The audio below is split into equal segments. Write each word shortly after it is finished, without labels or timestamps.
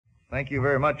Thank you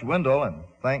very much, Wendell, and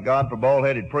thank God for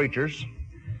bald-headed preachers.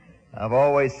 I've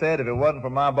always said if it wasn't for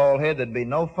my bald head, there'd be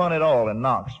no fun at all in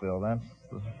Knoxville. That's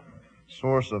the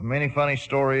source of many funny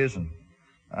stories, and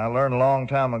I learned a long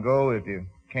time ago, if you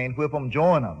can't whip them,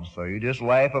 join them. So you just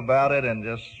laugh about it and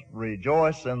just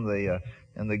rejoice in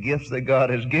the gifts that God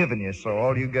has given you. So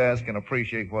all you guys can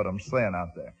appreciate what I'm saying out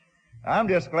there. I'm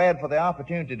just glad for the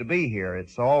opportunity to be here.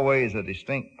 It's always a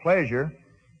distinct pleasure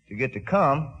to get to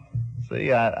come.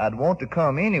 See, I'd want to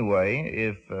come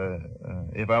anyway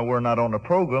if I were not on the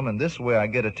program, and this way I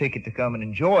get a ticket to come and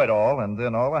enjoy it all, and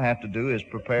then all I have to do is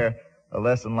prepare a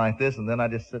lesson like this, and then I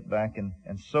just sit back and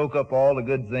soak up all the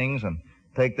good things and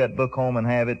take that book home and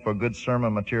have it for good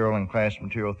sermon material and class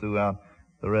material throughout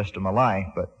the rest of my life.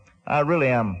 But I really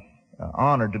am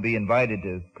honored to be invited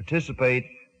to participate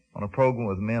on a program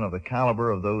with men of the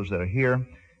caliber of those that are here.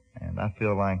 And I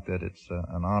feel like that it's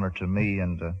an honor to me,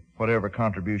 and whatever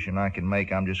contribution I can make,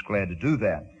 I'm just glad to do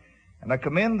that. And I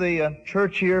commend the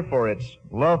church here for its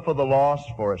love for the lost,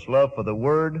 for its love for the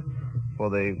Word, for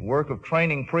the work of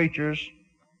training preachers,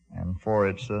 and for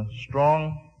its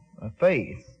strong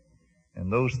faith in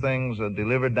those things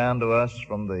delivered down to us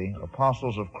from the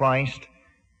apostles of Christ.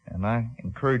 And I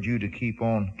encourage you to keep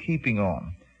on keeping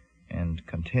on and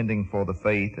contending for the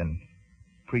faith and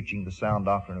preaching the sound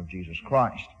doctrine of Jesus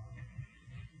Christ.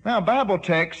 Now, Bible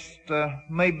text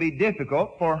may be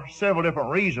difficult for several different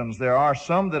reasons. There are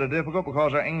some that are difficult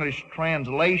because our English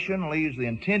translation leaves the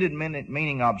intended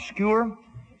meaning obscure.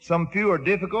 Some few are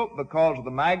difficult because of the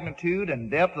magnitude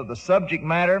and depth of the subject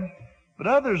matter. But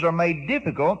others are made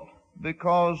difficult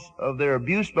because of their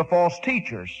abuse by false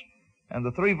teachers. And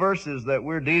the three verses that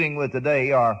we're dealing with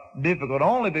today are difficult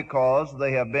only because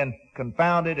they have been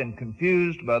confounded and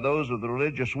confused by those of the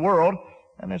religious world,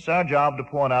 and it's our job to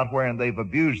point out wherein they've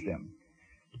abused them.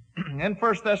 In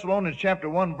 1 Thessalonians chapter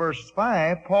 1, verse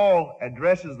 5, Paul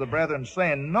addresses the brethren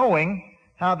saying, knowing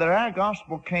how that our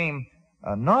gospel came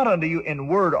not unto you in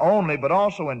word only, but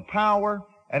also in power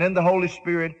and in the Holy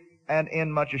Spirit and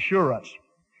in much assurance.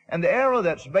 And the error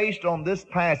that's based on this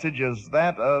passage is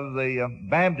that of the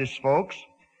Baptist folks.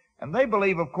 And they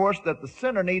believe, of course, that the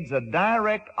sinner needs a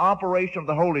direct operation of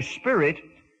the Holy Spirit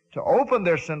to open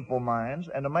their sinful minds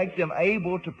and to make them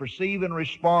able to perceive and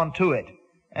respond to it.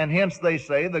 And hence they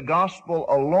say the gospel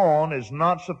alone is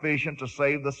not sufficient to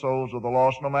save the souls of the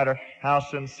lost, no matter how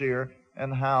sincere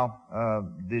and how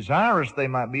desirous they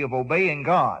might be of obeying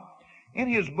God. In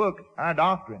his book, Our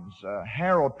Doctrines,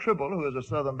 Harold Tribble, who is a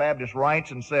Southern Baptist,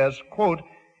 writes and says, quote,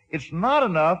 it's not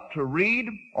enough to read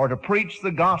or to preach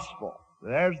the gospel.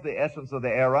 There's the essence of the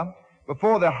error.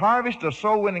 Before the harvest of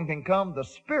soul winning can come, the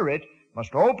Spirit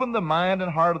must open the mind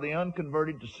and heart of the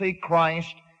unconverted to see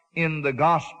Christ in the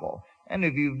gospel. And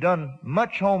if you've done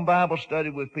much home Bible study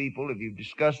with people, if you've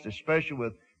discussed especially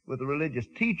with the religious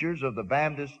teachers of the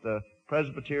Baptist,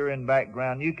 Presbyterian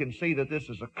background, you can see that this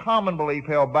is a common belief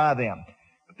held by them.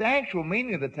 But the actual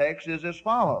meaning of the text is as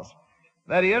follows.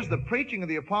 That is, the preaching of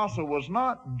the apostle was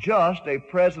not just a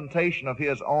presentation of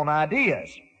his own ideas.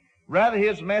 Rather,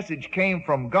 his message came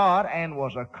from God and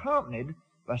was accompanied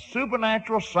by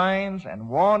supernatural signs and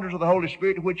wonders of the Holy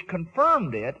Spirit, which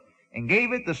confirmed it and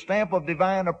gave it the stamp of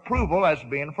divine approval as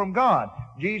being from God.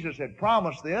 Jesus had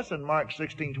promised this in Mark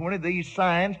 16:20. These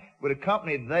signs would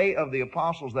accompany they of the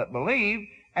apostles that believed,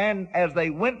 and as they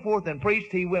went forth and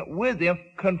preached, he went with them,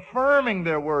 confirming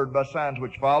their word by signs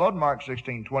which followed, Mark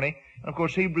 16:20. And of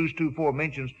course, Hebrews 2:4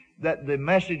 mentions that the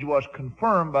message was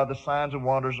confirmed by the signs and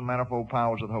wonders and manifold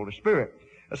powers of the Holy Spirit.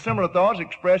 A similar thought is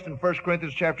expressed in 1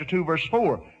 Corinthians chapter 2, verse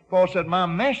 4. Paul said, my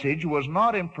message was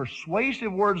not in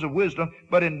persuasive words of wisdom,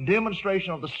 but in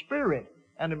demonstration of the Spirit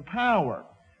and in power.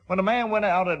 When a man went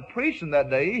out and preached in that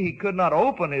day, he could not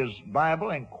open his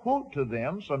Bible and quote to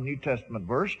them some New Testament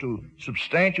verse to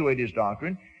substantiate his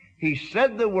doctrine. He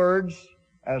said the words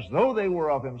as though they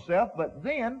were of himself, but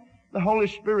then the Holy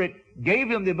Spirit gave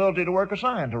him the ability to work a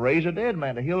sign, to raise a dead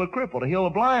man, to heal a cripple, to heal a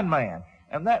blind man.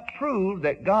 And that proved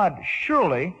that God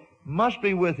surely must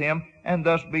be with him and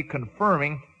thus be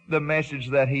confirming the message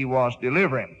that he was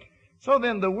delivering. So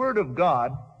then the Word of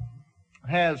God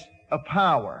has a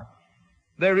power.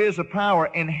 There is a power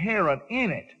inherent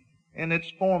in it, in its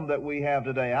form that we have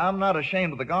today. I'm not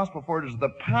ashamed of the gospel, for it is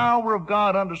the power of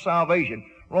God unto salvation.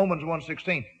 Romans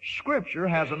 1:16. Scripture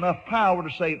has enough power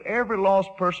to save every lost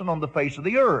person on the face of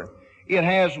the earth. It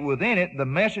has within it the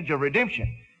message of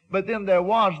redemption. But then there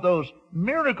was those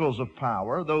miracles of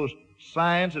power, those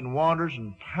signs and wonders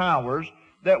and powers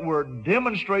that were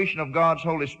demonstration of God's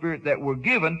Holy Spirit that were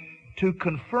given to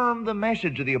confirm the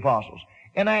message of the apostles.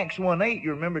 In Acts 1:8,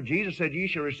 you remember Jesus said, ye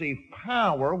shall receive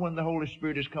power when the Holy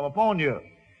Spirit has come upon you.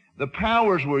 The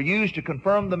powers were used to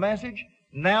confirm the message.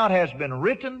 Now it has been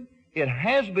written. It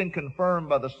has been confirmed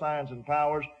by the signs and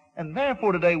powers. And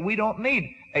therefore today we don't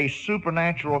need a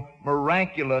supernatural,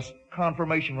 miraculous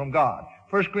confirmation from God.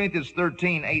 1 Corinthians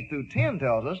 13, 8 through 10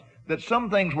 tells us that some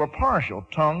things were partial,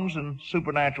 tongues and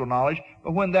supernatural knowledge,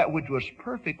 but when that which was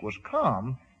perfect was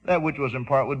come, that which was in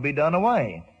part would be done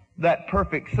away. That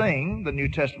perfect thing, the New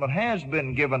Testament, has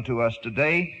been given to us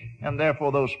today, and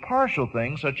therefore those partial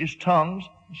things, such as tongues,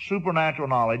 supernatural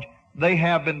knowledge, they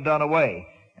have been done away.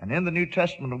 And in the New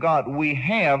Testament of God, we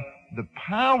have the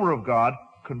power of God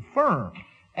confirmed.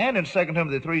 And in 2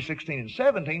 Timothy 3, 16 and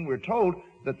 17, we're told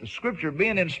that the Scripture,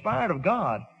 being inspired of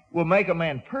God, will make a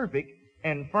man perfect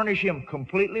and furnish him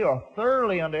completely or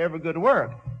thoroughly unto every good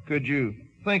work. Could you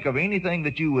think of anything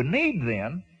that you would need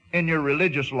then in your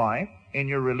religious life, in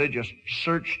your religious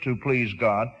search to please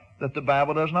God, that the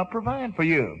Bible does not provide for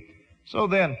you? So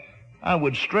then, I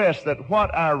would stress that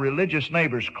what our religious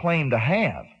neighbors claim to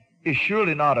have is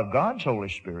surely not of God's Holy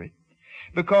Spirit,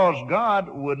 because God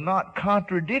would not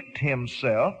contradict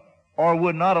Himself or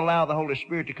would not allow the Holy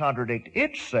Spirit to contradict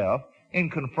itself in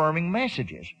confirming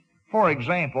messages. For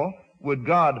example, would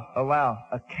God allow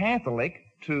a Catholic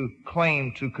to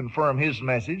claim to confirm his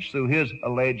message through his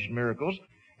alleged miracles,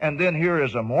 and then here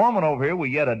is a Mormon over here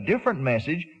with yet a different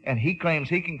message, and he claims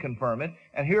he can confirm it,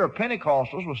 and here are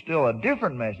Pentecostals with still a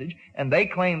different message, and they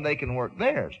claim they can work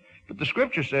theirs? But the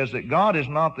Scripture says that God is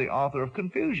not the author of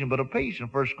confusion, but of peace in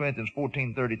 1 Corinthians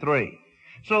 14:33.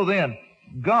 So then,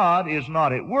 God is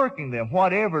not at work in them.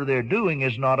 Whatever they're doing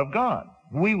is not of God.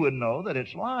 We would know that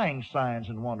it's lying signs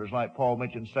and wonders, like Paul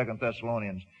mentioned in 2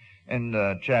 Thessalonians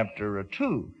in chapter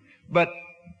 2. But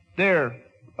their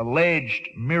alleged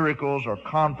miracles or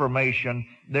confirmation,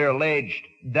 their alleged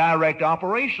direct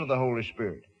operation of the Holy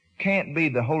Spirit, can't be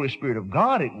the Holy Spirit of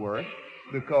God at work,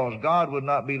 because God would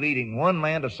not be leading one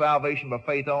man to salvation by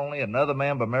faith only, another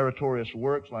man by meritorious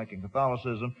works like in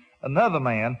Catholicism, another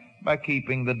man by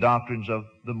keeping the doctrines of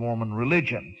the Mormon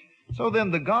religion. So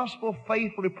then the gospel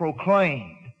faithfully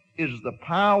proclaimed is the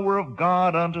power of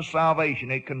God unto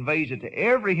salvation. It conveys it to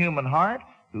every human heart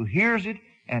who hears it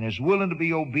and is willing to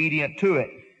be obedient to it.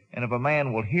 And if a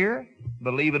man will hear,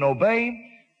 believe, and obey,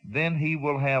 then he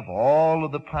will have all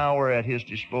of the power at his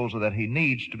disposal that he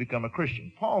needs to become a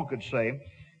Christian. Paul could say,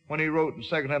 when he wrote in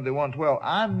 2 Timothy 1:12,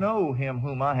 I know him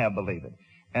whom I have believed,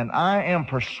 and I am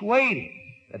persuaded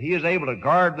that he is able to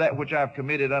guard that which I have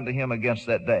committed unto him against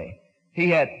that day. He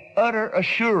had utter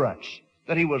assurance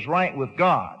that he was right with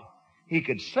God. He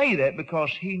could say that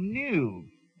because he knew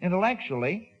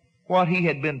intellectually what he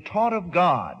had been taught of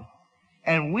God.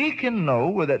 And we can know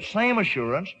with that same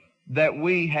assurance that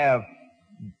we have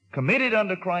committed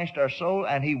unto Christ our soul,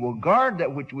 and He will guard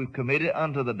that which we've committed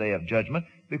unto the day of judgment,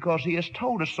 because He has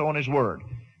told us so in His Word.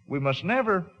 We must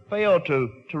never fail to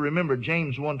remember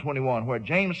James 1:21, where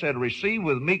James said, receive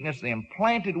with meekness the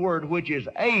implanted word which is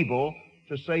able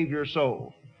to save your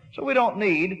soul. So we don't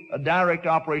need a direct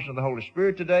operation of the Holy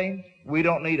Spirit today. We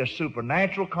don't need a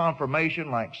supernatural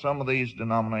confirmation like some of these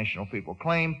denominational people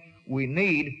claim. We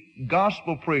need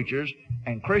gospel preachers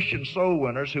and Christian soul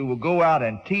winners who will go out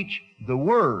and teach the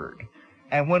Word.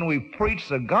 And when we preach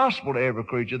the gospel to every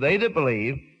creature, they that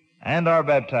believe and are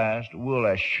baptized will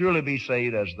as surely be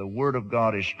saved as the Word of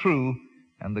God is true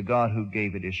and the God who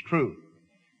gave it is true.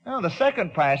 Now, the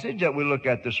second passage that we look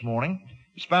at this morning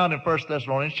is found in 1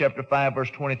 Thessalonians chapter 5,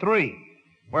 verse 23,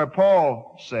 where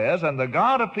Paul says, and the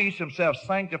God of peace Himself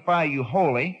sanctify you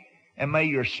wholly, and may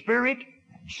your spirit,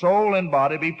 soul, and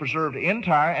body be preserved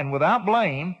entire and without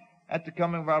blame at the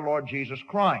coming of our Lord Jesus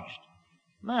Christ.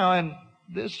 Now, in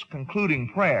this concluding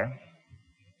prayer,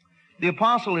 the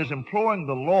apostle is imploring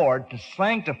the Lord to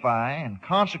sanctify and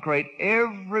consecrate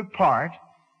every part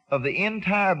of the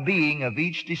entire being of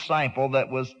each disciple that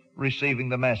was receiving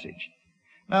the message.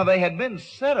 Now, they had been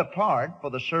set apart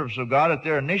for the service of God at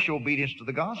their initial obedience to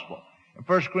the gospel. In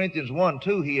 1 Corinthians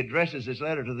 1:2, he addresses his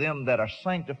letter to them that are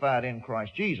sanctified in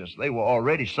Christ Jesus. They were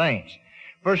already saints.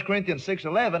 1 Corinthians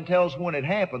 6:11 tells when it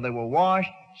happened. They were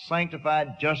washed,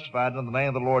 sanctified, justified in the name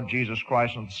of the Lord Jesus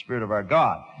Christ and the Spirit of our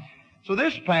God. So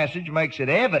this passage makes it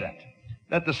evident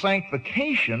that the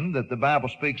sanctification that the Bible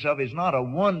speaks of is not a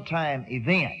one-time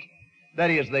event. That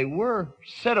is, they were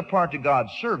set apart to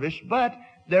God's service, but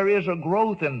there is a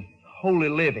growth in holy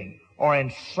living or in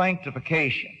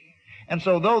sanctification. And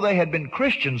so though they had been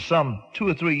Christians some 2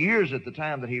 or 3 years at the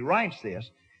time that he writes this,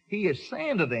 he is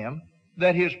saying to them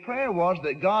that his prayer was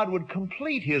that God would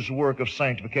complete His work of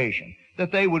sanctification,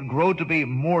 that they would grow to be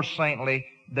more saintly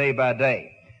day by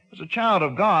day. As a child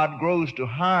of God grows to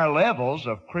higher levels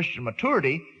of Christian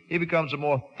maturity, he becomes a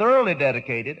more thoroughly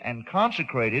dedicated and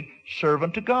consecrated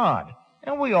servant to God.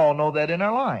 And we all know that in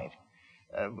our life.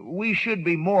 We should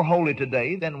be more holy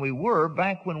today than we were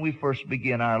back when we first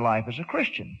began our life as a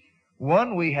Christian.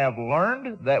 One, we have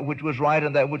learned that which was right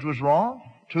and that which was wrong.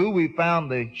 Two, we found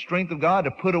the strength of God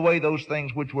to put away those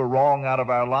things which were wrong out of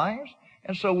our lives.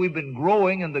 And so we've been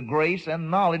growing in the grace and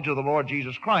knowledge of the Lord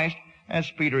Jesus Christ, as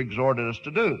Peter exhorted us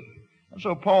to do. And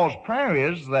so Paul's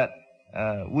prayer is that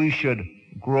we should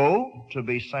grow to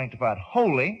be sanctified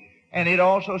holy, and it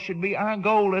also should be our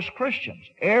goal as Christians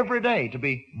every day to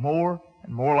be more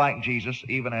and more like Jesus,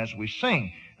 even as we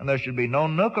sing. And there should be no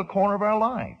nook or corner of our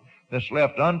life that's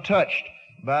left untouched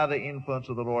by the influence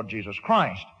of the Lord Jesus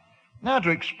Christ. Now, to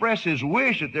express his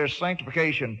wish that their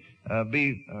sanctification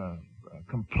be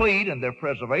complete and their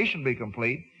preservation be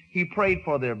complete, he prayed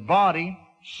for their body,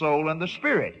 soul, and the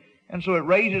spirit. And so it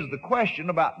raises the question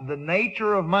about the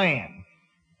nature of man.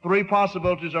 Three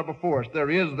possibilities are before us. There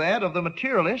is that of the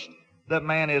materialist, that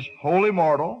man is wholly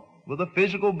mortal, with a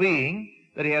physical being,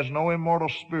 that he has no immortal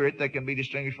spirit that can be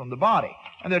distinguished from the body.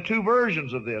 And there are two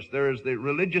versions of this. There is the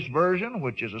religious version,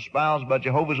 which is espoused by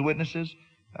Jehovah's Witnesses,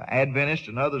 Adventists,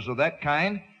 and others of that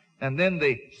kind. And then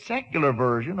the secular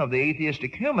version of the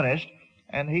atheistic humanist,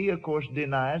 and he, of course,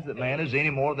 denies that man is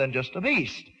any more than just a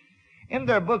beast. In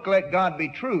their book, Let God Be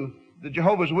True, the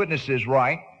Jehovah's Witnesses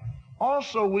write,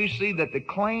 also we see that the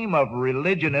claim of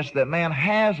religionists that man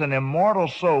has an immortal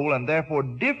soul and therefore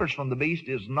differs from the beast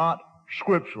is not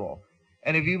scriptural.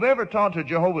 And if you've ever talked to a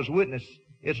Jehovah's Witness,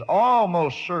 it's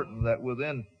almost certain that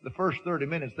within the first 30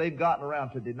 minutes they've gotten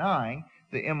around to denying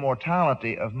the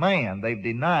immortality of man. They've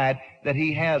denied that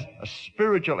he has a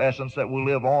spiritual essence that will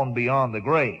live on beyond the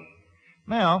grave.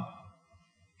 Now,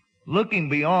 looking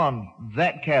beyond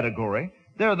that category,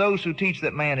 there are those who teach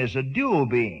that man is a dual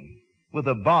being with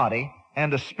a body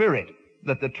and a spirit,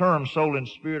 that the terms soul and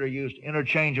spirit are used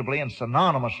interchangeably and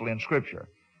synonymously in Scripture.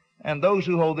 And those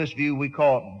who hold this view we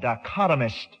call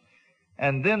dichotomist.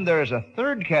 And then there is a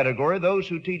third category, those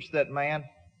who teach that man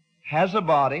has a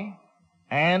body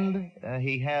and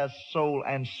he has soul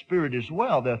and spirit as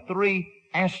well. There are three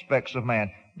aspects of man.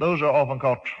 Those are often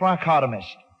called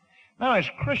trichotomists. Now, as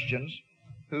Christians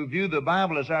who view the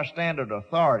Bible as our standard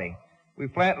authority, we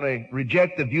flatly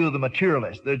reject the view of the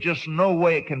materialist. There's just no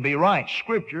way it can be right.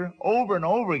 Scripture, over and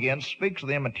over again, speaks of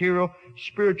the immaterial,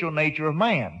 spiritual nature of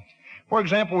man. For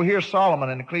example, we hear Solomon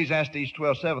in Ecclesiastes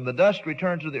 12:7, the dust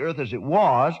returns to the earth as it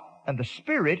was, and the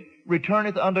spirit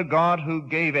returneth unto God who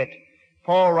gave it.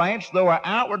 Paul writes, though our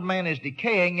outward man is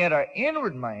decaying, yet our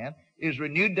inward man is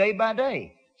renewed day by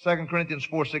day. 2 Corinthians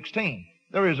 4:16.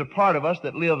 There is a part of us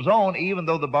that lives on even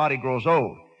though the body grows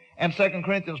old. And 2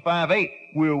 Corinthians 5:8,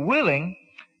 we're willing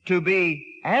to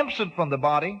be absent from the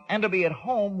body and to be at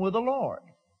home with the Lord.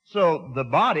 So the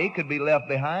body could be left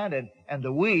behind and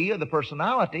the we, or the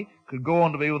personality, could go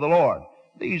on to be with the Lord.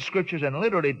 These scriptures and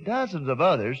literally dozens of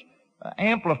others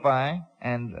amplify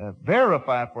and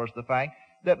verify for us the fact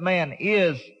that man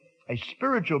is a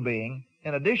spiritual being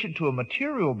in addition to a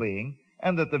material being,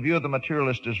 and that the view of the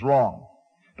materialist is wrong.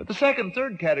 But the second and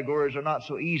third categories are not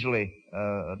so easily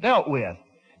dealt with,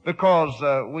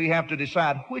 because we have to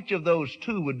decide which of those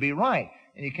two would be right.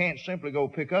 And you can't simply go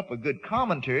pick up a good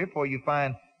commentary, for you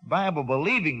find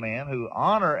Bible-believing men who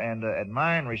honor and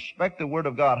admire and respect the Word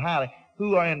of God highly,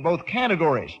 who are in both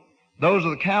categories. Those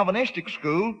of the Calvinistic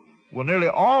school will nearly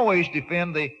always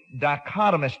defend the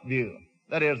dichotomist view.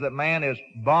 That is, that man is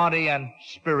body and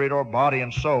spirit, or body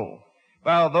and soul.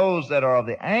 While those that are of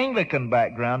the Anglican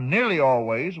background nearly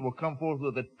always will come forth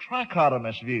with the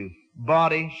trichotomist view,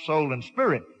 body, soul, and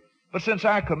spirit. But since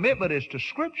our commitment is to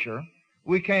Scripture,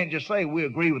 we can't just say we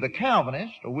agree with the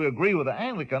Calvinists or we agree with the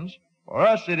Anglicans. For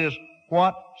us, it is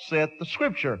what saith the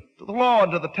Scripture, to the law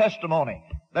and to the testimony.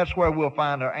 That's where we'll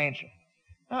find our answer.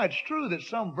 Now, it's true that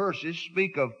some verses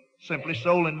speak of simply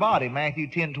soul and body. Matthew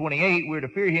 10:28, we're to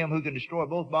fear him who can destroy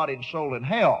both body and soul in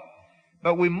hell.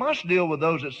 But we must deal with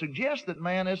those that suggest that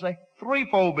man is a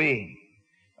threefold being.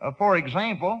 For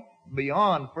example,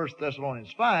 beyond 1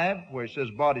 Thessalonians 5, where it says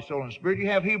body, soul, and spirit, you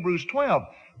have Hebrews 12,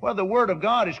 where the Word of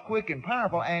God is quick and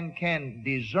powerful and can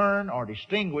discern or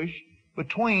distinguish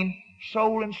between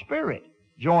soul and spirit,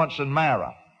 joints and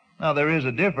marrow. Now, there is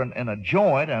a difference in a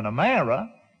joint and a marrow,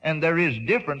 and there is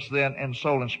difference then in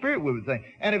soul and spirit, we would think.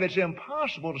 And if it's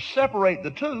impossible to separate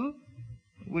the two,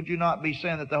 would you not be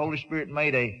saying that the Holy Spirit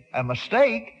made a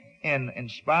mistake in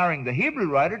inspiring the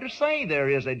Hebrew writer to say there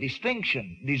is a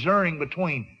distinction, discerning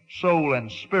between soul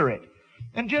and spirit?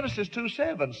 And Genesis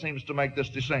 2:7 seems to make this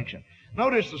distinction.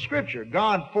 Notice the Scripture.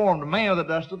 God formed man of the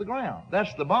dust of the ground.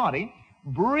 That's the body.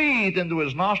 Breathed into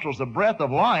his nostrils the breath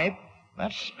of life.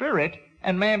 That's spirit.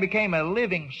 and man became a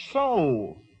living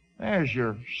soul. There's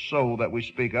your soul that we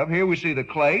speak of. Here we see the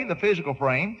clay, the physical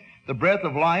frame, the breath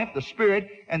of life, the spirit,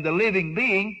 and the living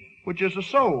being, which is the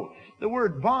soul. The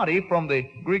word body from the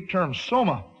Greek term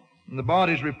soma. And the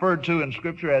body is referred to in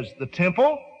Scripture as the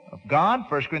temple of God.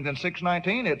 1 Corinthians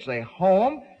 6:19, it's a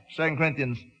home. 2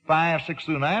 Corinthians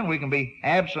 5:6-9, we can be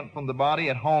absent from the body,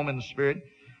 at home in the spirit.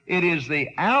 It is the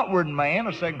outward man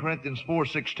of 2 Corinthians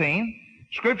 4:16.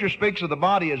 Scripture speaks of the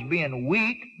body as being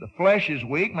weak. The flesh is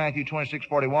weak, Matthew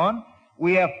 26:41.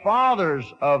 We have fathers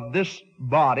of this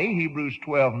body, Hebrews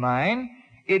 12:9.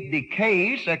 It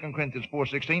decays, 2 Corinthians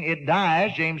 4:16. It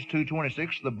dies, James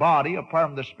 2:26. The body, apart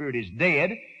from the spirit, is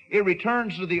dead. It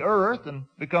returns to the earth and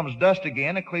becomes dust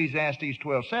again, Ecclesiastes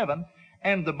 12:7.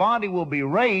 And the body will be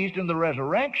raised in the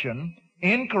resurrection,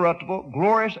 incorruptible,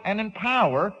 glorious, and in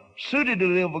power, suited to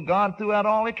live with God throughout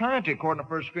all eternity, according to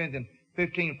 1 Corinthians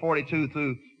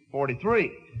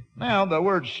 15:42-43. Now, the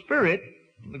word spirit,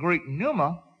 the Greek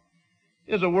pneuma,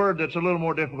 is a word that's a little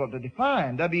more difficult to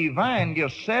define. W. Vine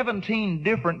gives 17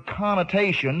 different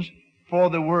connotations for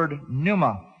the word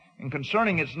pneuma. And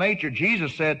concerning its nature,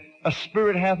 Jesus said, a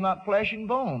spirit hath not flesh and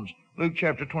bones, Luke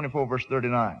chapter 24, verse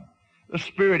 39. The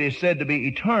spirit is said to be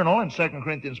eternal in 2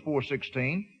 Corinthians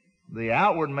 4:16. The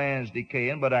outward man is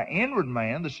decaying, but our inward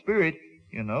man, the spirit,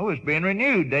 is being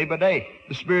renewed day by day.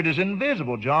 The spirit is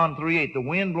invisible. John 3:8, the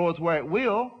wind bloweth where it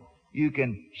will. You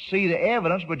can see the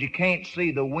evidence, but you can't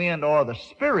see the wind or the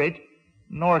spirit,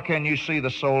 nor can you see the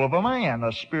soul of a man,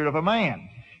 the spirit of a man.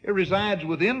 It resides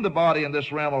within the body in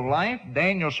this realm of life.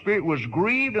 Daniel's spirit was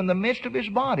grieved in the midst of his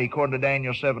body, according to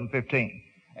Daniel 7:15.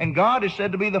 And God is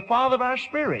said to be the Father of our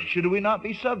spirits. Should we not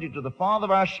be subject to the Father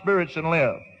of our spirits and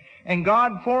live? And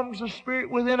God forms the spirit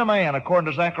within a man,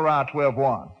 according to Zechariah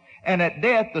 12:1. And at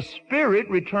death, the spirit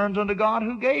returns unto God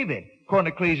who gave it,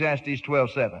 according to Ecclesiastes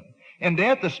 12:7. In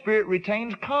death, the spirit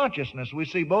retains consciousness. We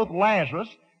see both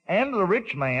Lazarus and the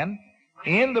rich man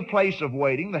in the place of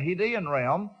waiting, the Hadean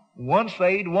realm, one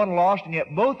saved, one lost, and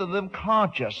yet both of them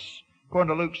conscious,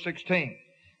 according to Luke 16.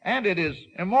 And it is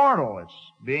immortal.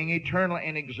 It's being eternal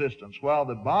in existence. While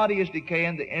the body is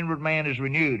decaying, the inward man is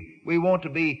renewed. We want to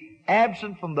be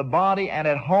absent from the body and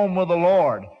at home with the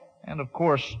Lord. And of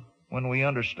course, when we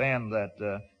understand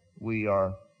that we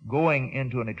are going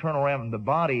into an eternal realm, and the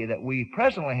body that we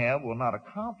presently have will not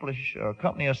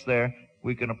accompany us there,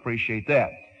 we can appreciate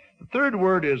that. The third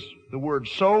word is the word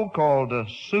soul, called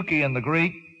suke in the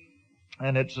Greek,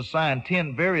 and it's assigned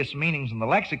 10 various meanings in the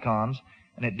lexicons,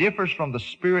 and it differs from the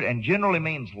spirit and generally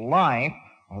means life,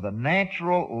 or the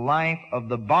natural life of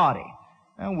the body.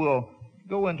 And we'll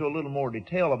go into a little more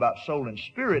detail about soul and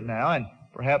spirit now, and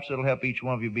perhaps it'll help each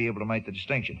one of you be able to make the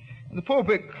distinction. In the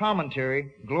pulpit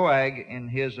commentary, Gloag, in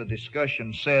his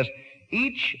discussion, says,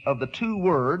 each of the two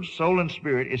words, soul and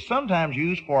spirit, is sometimes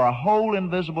used for a whole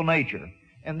invisible nature.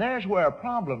 And there's where a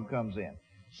problem comes in.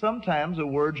 Sometimes the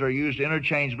words are used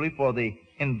interchangeably for the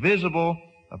invisible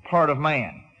part of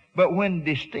man. But when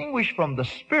distinguished from the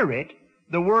spirit,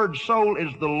 the word soul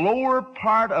is the lower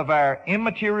part of our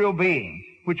immaterial being,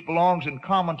 which belongs in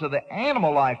common to the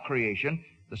animal life creation,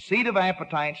 the seat of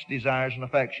appetites, desires, and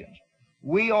affections.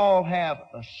 We all have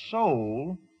a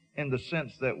soul in the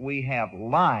sense that we have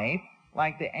life,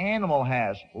 like the animal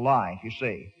has life, you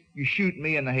see. You shoot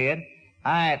me in the head,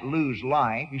 I lose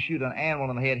life. You shoot an animal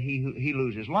in the head, he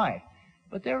loses life.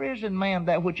 But there is in man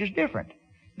that which is different.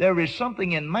 There is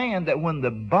something in man that when the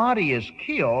body is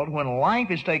killed, when life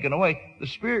is taken away, the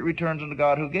spirit returns unto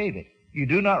God who gave it. You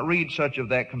do not read such of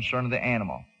that concerning the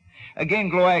animal. Again,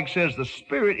 Gloag says the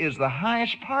spirit is the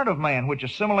highest part of man, which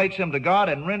assimilates him to God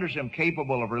and renders him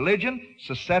capable of religion,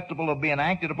 susceptible of being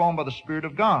acted upon by the Spirit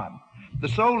of God. The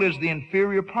soul is the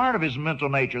inferior part of his mental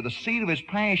nature, the seat of his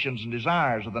passions and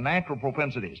desires, of the natural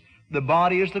propensities. The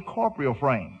body is the corporeal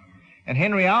frame. And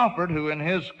Henry Alford, who in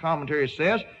his commentary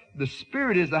says, the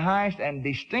spirit is the highest and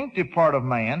distinctive part of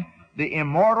man, the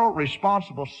immortal,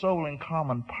 responsible soul in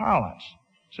common parlance.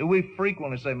 So we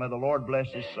frequently say, may the Lord bless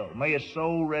his soul. May his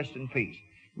soul rest in peace.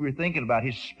 We're thinking about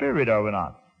his spirit, are we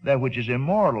not? That which is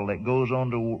immortal, that goes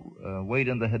on to wait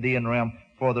in the Hadean realm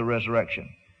for the resurrection.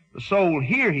 The soul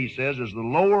here, he says, is the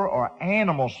lower or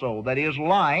animal soul, that is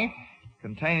life,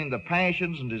 containing the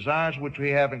passions and desires which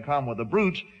we have in common with the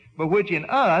brutes, but which in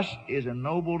us is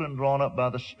ennobled and drawn up by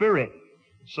the Spirit.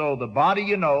 So the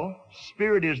body,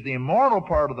 spirit is the immortal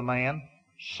part of the man.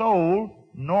 Soul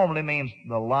normally means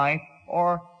the life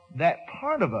or that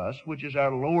part of us which is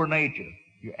our lower nature,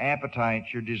 your appetites,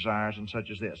 your desires, and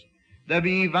such as this.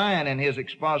 W. E. Vine, in his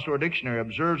Expository Dictionary,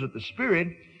 observes that the spirit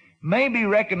may be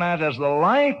recognized as the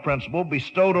life principle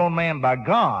bestowed on man by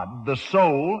God, the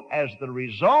soul as the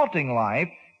resulting life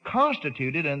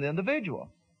constituted in the individual.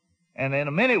 And in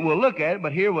a minute we'll look at it,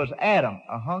 but here was Adam,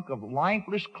 a hunk of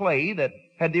lifeless clay that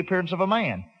had the appearance of a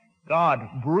man. God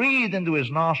breathed into his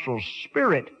nostrils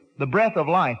spirit, the breath of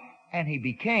life, and he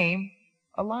became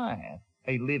alive,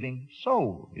 a living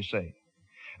soul, you see.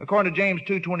 According to James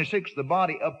 2:26, the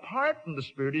body apart from the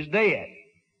spirit is dead.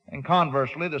 And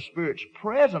conversely, the spirit's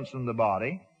presence in the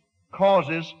body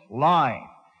causes life.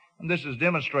 And this is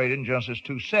demonstrated in Genesis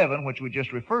 2:7, which we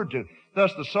just referred to.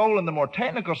 Thus, the soul in the more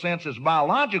technical sense is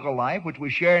biological life, which we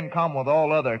share in common with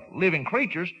all other living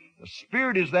creatures. The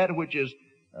spirit is that which is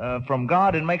from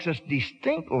God and makes us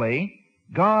distinctly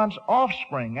God's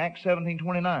offspring, Acts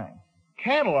 17:29.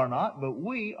 Cattle are not, but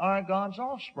we are God's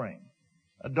offspring.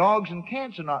 Dogs and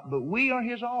cats are not, but we are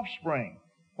his offspring.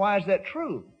 Why is that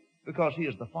true? Because he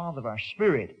is the Father of our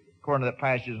spirit, according to that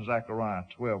passage in Zechariah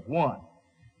 12:1.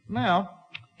 Now,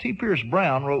 T. Pierce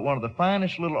Brown wrote one of the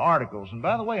finest little articles. And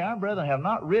by the way, our brethren have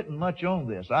not written much on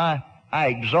this. I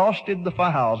exhausted the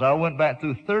files. I went back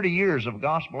through 30 years of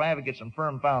Gospel Advocates and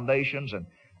Firm Foundations and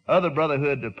other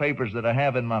brotherhood papers that I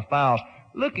have in my files,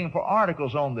 looking for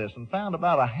articles on this, and found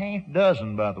about a half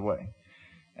dozen, by the way.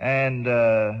 And,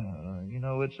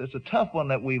 it's a tough one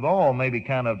that we've all maybe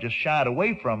kind of just shied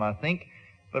away from, I think.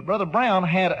 But Brother Brown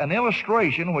had an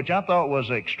illustration which I thought was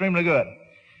extremely good.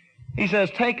 He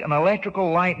says, take an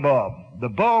electrical light bulb. The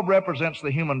bulb represents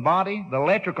the human body, the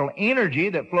electrical energy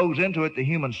that flows into it, the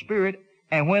human spirit,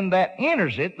 and when that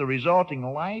enters it, the resulting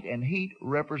light and heat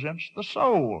represents the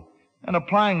soul. And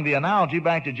applying the analogy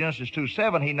back to Genesis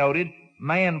 2:7, he noted,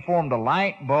 man formed a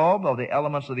light bulb of the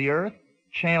elements of the earth,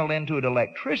 channeled into it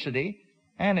electricity,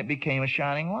 and it became a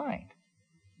shining light.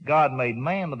 God made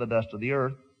man of the dust of the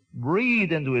earth,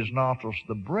 breathed into his nostrils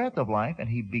the breath of life, and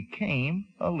he became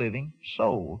a living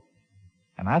soul.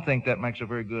 And I think that makes a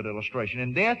very good illustration.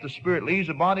 In death, the spirit leaves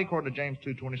the body, according to James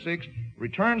 2:26,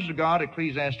 returns to God,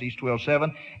 Ecclesiastes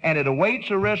 12:7, and it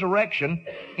awaits a resurrection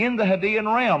in the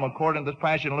Hadean realm, according to this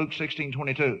passage in Luke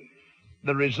 16:22.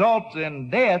 The result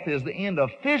in death is the end of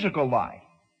physical life.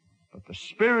 But the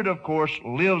spirit, of course,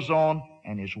 lives on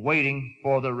and is waiting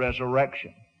for the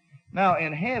resurrection. Now,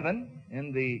 in heaven,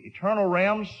 in the eternal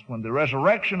realms, when the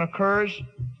resurrection occurs,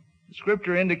 the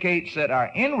Scripture indicates that our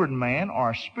inward man,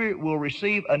 our spirit, will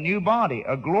receive a new body,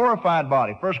 a glorified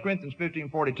body. 1 Corinthians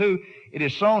 15:42, it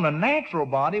is sown a natural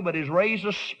body, but is raised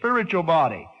a spiritual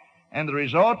body. And the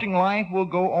resulting life will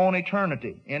go on in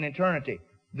eternity.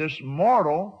 This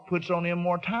mortal puts on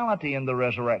immortality in the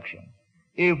resurrection.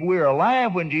 If we're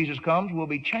alive when Jesus comes, we'll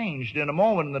be changed in a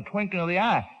moment, in the twinkling of the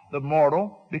eye. The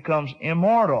mortal becomes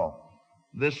immortal.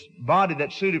 This body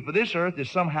that's suited for this earth is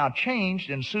somehow changed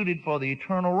and suited for the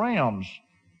eternal realms.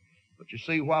 But you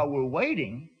see, while we're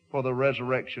waiting for the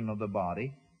resurrection of the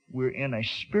body, we're in a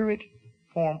spirit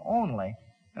form only.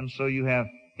 And so you have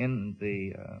in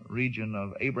the region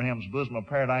of Abraham's bosom of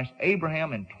paradise,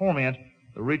 Abraham in torment,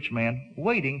 the rich man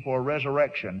waiting for a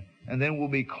resurrection. And then we'll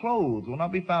be clothed. We'll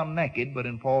not be found naked, but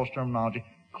in Paul's terminology,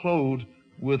 clothed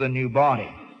with a new body.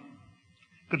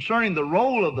 Concerning the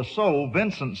role of the soul,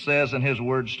 Vincent says in his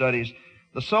word studies,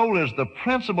 the soul is the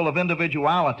principle of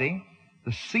individuality,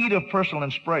 the seat of personal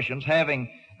expressions, having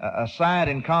a side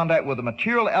in contact with the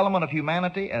material element of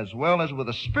humanity as well as with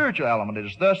the spiritual element. It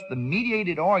is thus the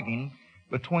mediated organ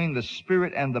between the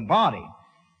spirit and the body.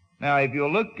 Now, if you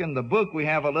look in the book, we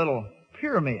have a little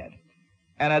pyramid.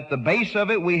 And at the base of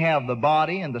it, we have the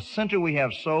body. In the center, we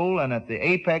have soul. And at the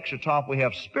apex or top, we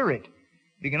have spirit.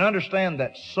 You can understand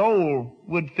that soul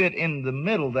would fit in the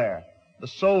middle there. The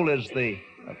soul is the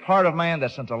part of man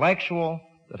that's intellectual,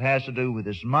 that has to do with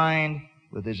his mind,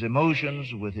 with his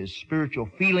emotions, with his spiritual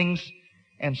feelings.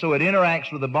 And so it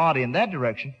interacts with the body in that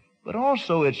direction. But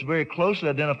also it's very closely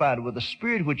identified with the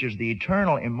spirit, which is the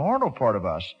eternal, immortal part of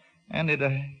us. And it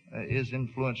is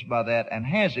influenced by that and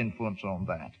has influence on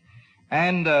that.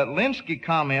 And Linsky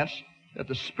comments that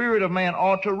the spirit of man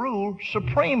ought to rule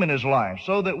supreme in his life,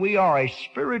 so that we are a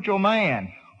spiritual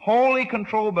man, wholly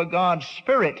controlled by God's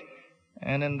Spirit,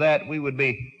 and in that we would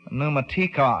be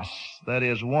pneumatikos, that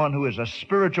is, one who is a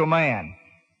spiritual man.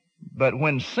 But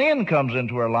when sin comes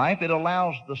into our life, it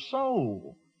allows the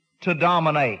soul to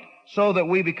dominate, so that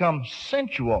we become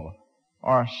sensual,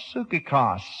 or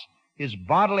psychikos. His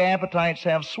bodily appetites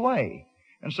have sway.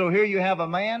 And so here you have a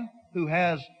man who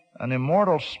has an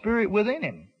immortal spirit within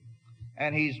him.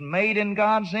 And he's made in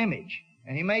God's image.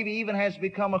 And he maybe even has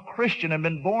become a Christian and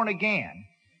been born again.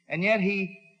 And yet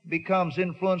he becomes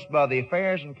influenced by the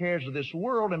affairs and cares of this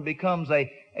world and becomes a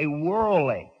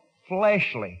worldly,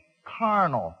 fleshly,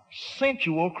 carnal,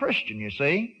 sensual Christian, you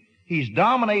see. He's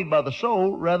dominated by the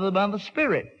soul rather than by the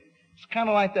spirit. It's kind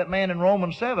of like that man in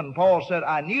Romans 7. Paul said,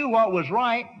 I knew what was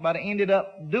right, but I ended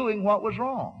up doing what was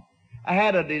wrong. I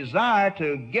had a desire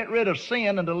to get rid of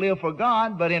sin and to live for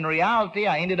God, but in reality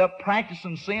I ended up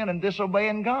practicing sin and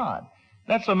disobeying God.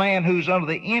 That's a man who's under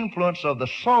the influence of the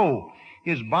soul.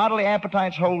 His bodily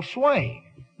appetites hold sway.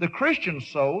 The Christian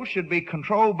soul should be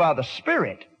controlled by the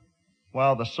Spirit,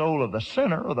 while the soul of the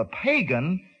sinner or the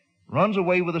pagan runs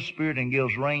away with the Spirit and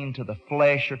gives rein to the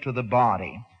flesh or to the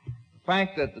body. The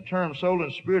fact that the term soul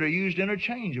and spirit are used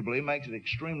interchangeably makes it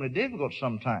extremely difficult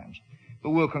sometimes. But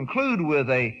we'll conclude with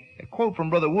a quote from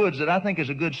Brother Woods that I think is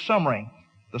a good summary.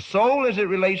 The soul as it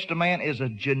relates to man is a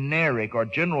generic or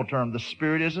general term. The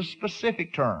spirit is a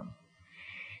specific term.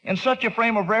 In such a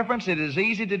frame of reference, it is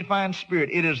easy to define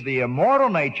spirit. It is the immortal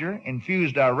nature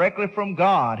infused directly from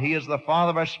God. He is the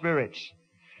Father of our spirits.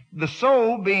 The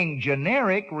soul, being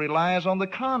generic, relies on the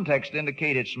context to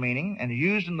indicate its meaning and is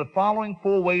used in the following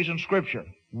four ways in Scripture.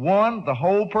 One, the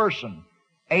whole person.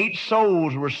 8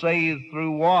 souls were saved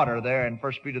through water there in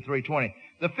 1 Peter 3:20.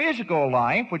 The physical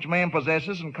life which man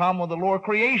possesses in common with the lower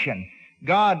creation.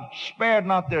 God spared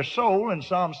not their soul, and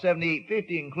Psalm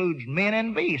 78:50 includes men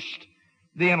and beasts.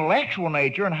 The intellectual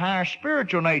nature and higher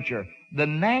spiritual nature. The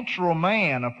natural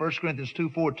man of 1 Corinthians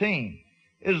 2:14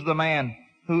 is the man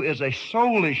who is a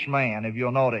soulish man, if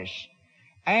you'll notice.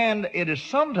 And it is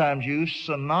sometimes used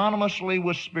synonymously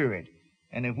with spirit.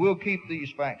 And if we'll keep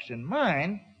these facts in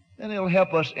mind, then it'll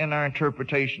help us in our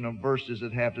interpretation of verses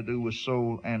that have to do with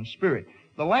soul and spirit.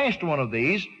 The last one of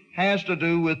these has to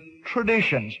do with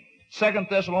traditions. 2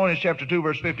 Thessalonians chapter 2,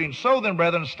 verse 15, So then,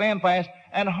 brethren, stand fast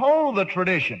and hold the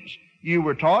traditions you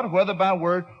were taught, whether by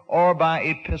word or by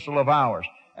epistle of ours.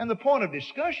 And the point of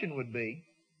discussion would be,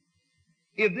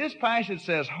 if this passage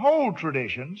says hold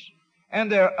traditions, and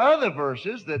there are other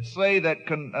verses that say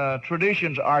that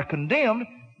traditions are condemned,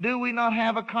 do we not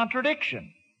have a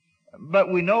contradiction?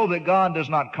 But we know that God does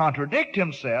not contradict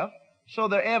himself, so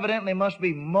there evidently must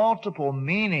be multiple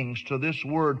meanings to this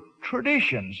word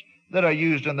traditions that are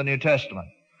used in the New Testament.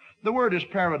 The word is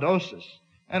paradosis,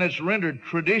 and it's rendered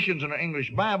traditions in our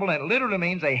English Bible, and it literally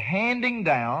means a handing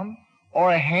down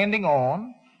or a handing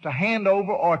on, to hand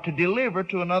over or to deliver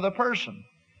to another person.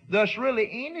 Thus, really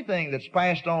anything that's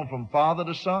passed on from father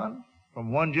to son,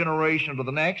 from one generation to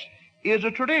the next, is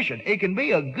a tradition. It can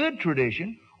be a good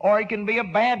tradition, or it can be a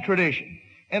bad tradition.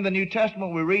 In the New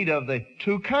Testament, we read of the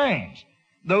two kinds.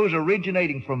 Those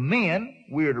originating from men,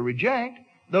 we are to reject.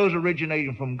 Those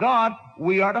originating from God,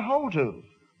 we are to hold to.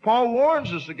 Paul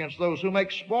warns us against those who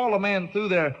make spoil of man through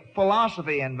their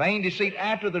philosophy and vain deceit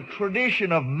after the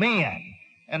tradition of men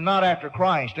and not after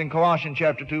Christ in Colossians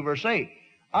chapter 2, verse 8.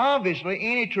 Obviously,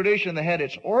 any tradition that had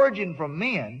its origin from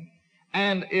men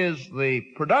and is the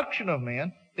production of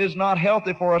men is not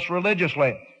healthy for us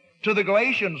religiously. To the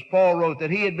Galatians, Paul wrote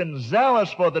that he had been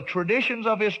zealous for the traditions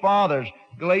of his fathers.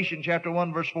 Galatians chapter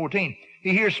 1, verse 14.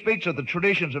 He here speaks of the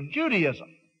traditions of Judaism,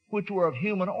 which were of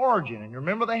human origin. And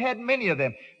remember, they had many of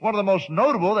them. One of the most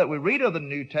notable that we read of the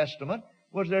New Testament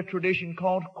was their tradition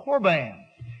called Korban.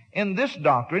 In this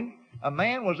doctrine, a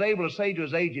man was able to say to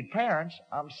his aged parents,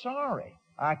 I'm sorry,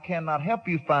 I cannot help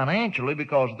you financially,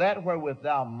 because that wherewith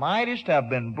thou mightest have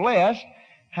been blessed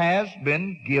has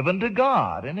been given to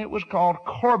God. And it was called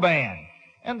Korban.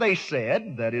 And they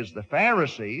said, that is the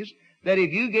Pharisees, that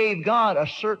if you gave God a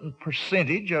certain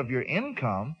percentage of your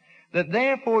income, that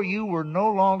therefore you were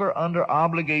no longer under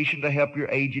obligation to help your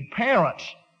aged parents.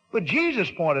 But Jesus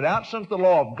pointed out, since the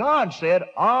law of God said,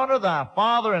 honor thy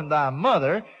father and thy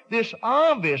mother, this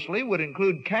obviously would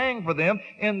include caring for them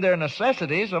in their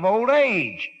necessities of old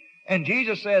age. And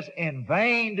Jesus says, in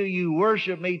vain do you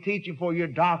worship me, teaching for your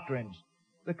doctrines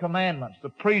the commandments, the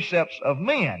precepts of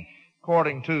men,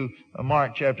 according to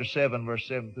Mark chapter 7, verse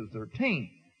 7 through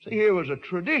 13. See, here was a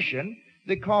tradition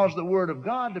that caused the Word of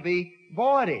God to be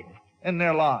voided in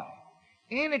their life.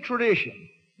 Any tradition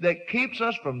that keeps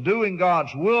us from doing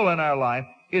God's will in our life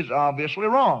is obviously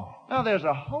wrong. Now, there's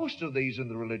a host of these in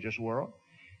the religious world.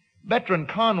 Bertrand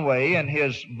Conway, in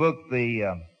his book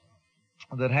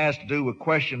that has to do with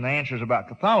question and answers about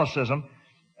Catholicism,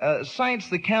 cites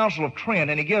the Council of Trent,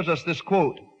 and he gives us this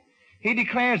quote. He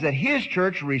declares that his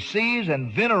church receives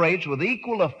and venerates with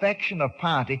equal affection of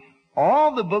piety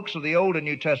all the books of the Old and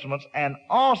New Testaments, and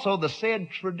also the said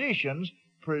traditions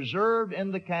preserved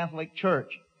in the Catholic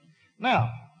Church. Now,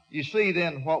 you see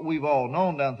then what we've all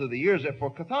known down through the years, that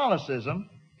for Catholicism,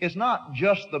 it's not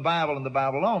just the Bible and the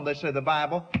Bible alone. They say the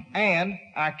Bible and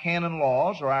our canon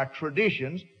laws or our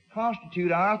traditions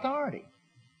constitute our authority.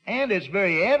 And it's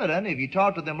very evident, if you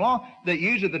talk to them long, that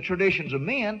usually the traditions of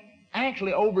men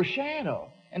actually overshadow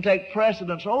and take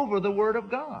precedence over the Word of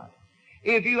God.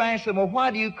 If you ask them, well,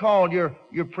 why do you call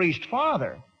your priest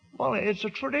father? Well, it's a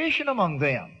tradition among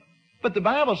them. But the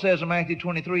Bible says in Matthew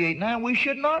 23:8-9, we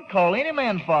should not call any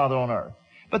man father on earth.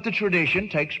 But the tradition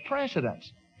takes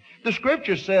precedence. The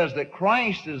Scripture says that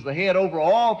Christ is the head over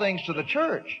all things to the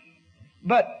church.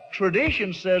 But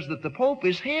tradition says that the Pope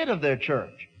is head of their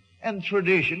church. And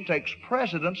tradition takes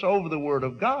precedence over the Word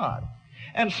of God.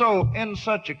 And so, in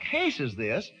such a case as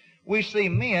this, we see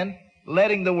men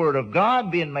letting the Word of God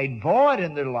being made void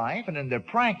in their life and in their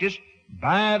practice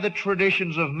by the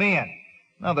traditions of men.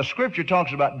 Now, the Scripture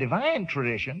talks about divine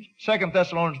traditions. 2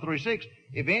 Thessalonians 3:6,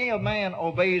 if any of man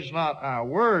obeys not our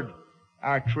word,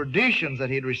 our traditions that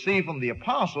he had received from the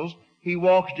apostles, he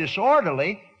walks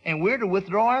disorderly, and we're to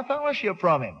withdraw our fellowship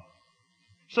from him.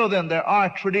 So then there are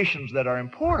traditions that are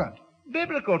important,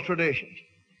 biblical traditions.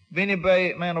 If any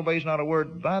man obeys not a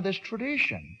word by this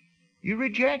tradition, you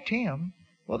reject him.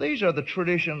 Well, these are the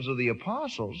traditions of the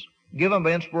apostles, given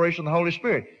by inspiration of the Holy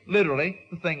Spirit. Literally,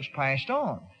 the things passed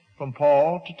on from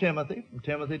Paul to Timothy, from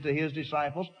Timothy to his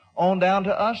disciples, on down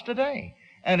to us today.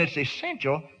 And it's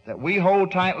essential that we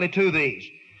hold tightly to these.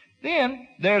 Then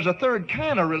there's a third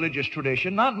kind of religious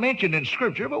tradition, not mentioned in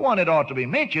Scripture, but one that ought to be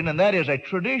mentioned, and that is a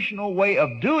traditional way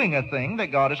of doing a thing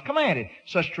that God has commanded.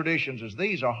 Such traditions as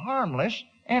these are harmless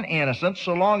and innocent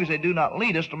so long as they do not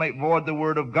lead us to make void the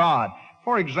Word of God.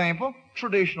 For example,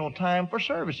 traditional time for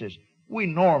services. We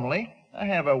normally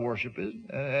have our worship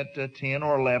at 10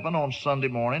 or 11 on Sunday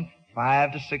morning,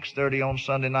 5 to 6:30 on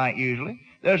Sunday night usually.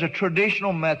 There's a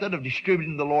traditional method of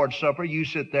distributing the Lord's Supper. You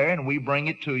sit there and we bring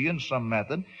it to you in some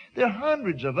method. There are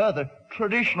hundreds of other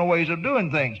traditional ways of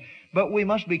doing things. But we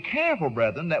must be careful,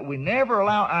 brethren, that we never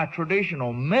allow our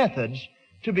traditional methods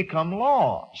to become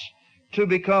laws, to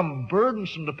become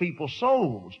burdensome to people's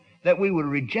souls, that we would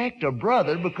reject a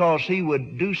brother because he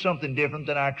would do something different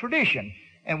than our tradition.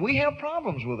 And we have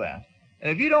problems with that.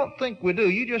 And if you don't think we do,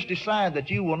 you just decide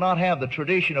that you will not have the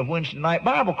tradition of Wednesday night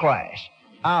Bible class.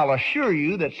 I'll assure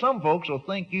you that some folks will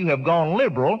think you have gone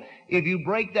liberal if you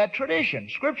break that tradition.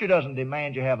 Scripture doesn't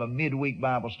demand you have a midweek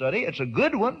Bible study. It's a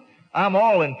good one. I'm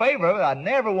all in favor of it. I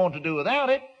never want to do without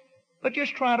it. But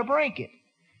just try to break it.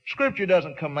 Scripture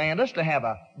doesn't command us to have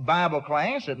a Bible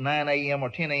class at 9 a.m. or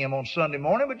 10 a.m. on Sunday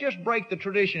morning, but just break the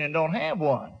tradition and don't have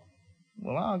one.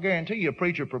 Well, I'll guarantee you a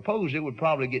preacher proposed it would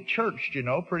probably get churched,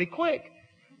 pretty quick.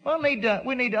 Well,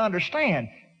 we need to understand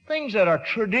things that are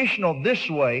traditional this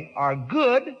way are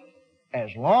good as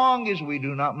long as we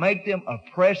do not make them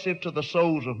oppressive to the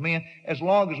souls of men, as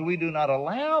long as we do not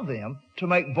allow them to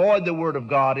make void the Word of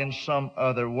God in some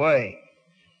other way.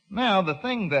 Now, the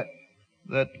thing that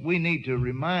we need to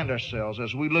remind ourselves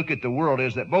as we look at the world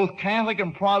is that both Catholic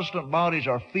and Protestant bodies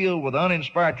are filled with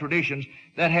uninspired traditions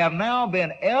that have now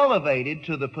been elevated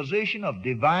to the position of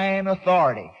divine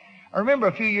authority. I remember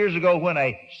a few years ago when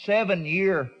a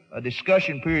 7-year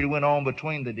discussion period went on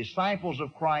between the disciples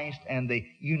of Christ and the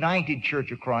United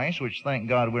Church of Christ, which thank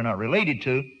God we're not related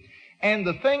to. And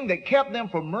the thing that kept them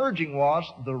from merging was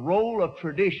the role of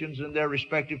traditions in their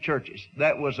respective churches.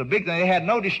 That was a big thing. They had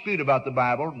no dispute about the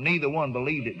Bible. Neither one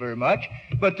believed it very much.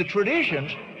 But the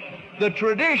traditions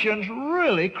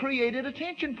really created a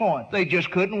tension point. They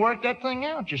just couldn't work that thing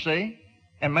out, you see.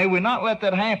 And may we not let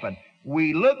that happen.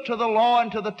 We look to the law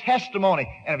and to the testimony.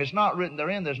 And if it's not written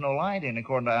therein, there's no light in,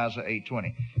 according to Isaiah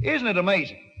 8:20. Isn't it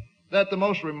amazing that the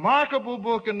most remarkable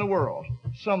book in the world,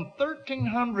 some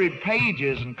 1,300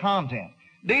 pages in content,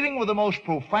 dealing with the most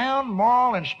profound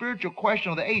moral and spiritual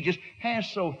question of the ages, has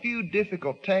so few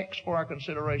difficult texts for our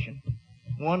consideration?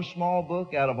 One small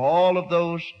book out of all of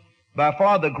those, by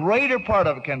far the greater part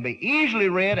of it can be easily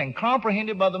read and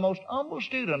comprehended by the most humble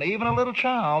student, even a little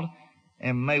child.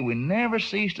 And may we never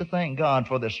cease to thank God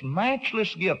for this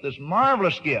matchless gift, this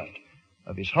marvelous gift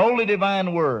of His holy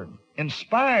divine Word,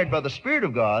 inspired by the Spirit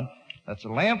of God, that's a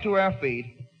lamp to our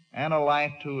feet and a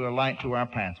light to our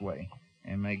pathway.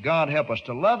 And may God help us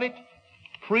to love it,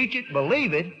 preach it,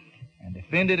 believe it, and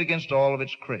defend it against all of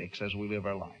its critics as we live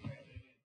our life.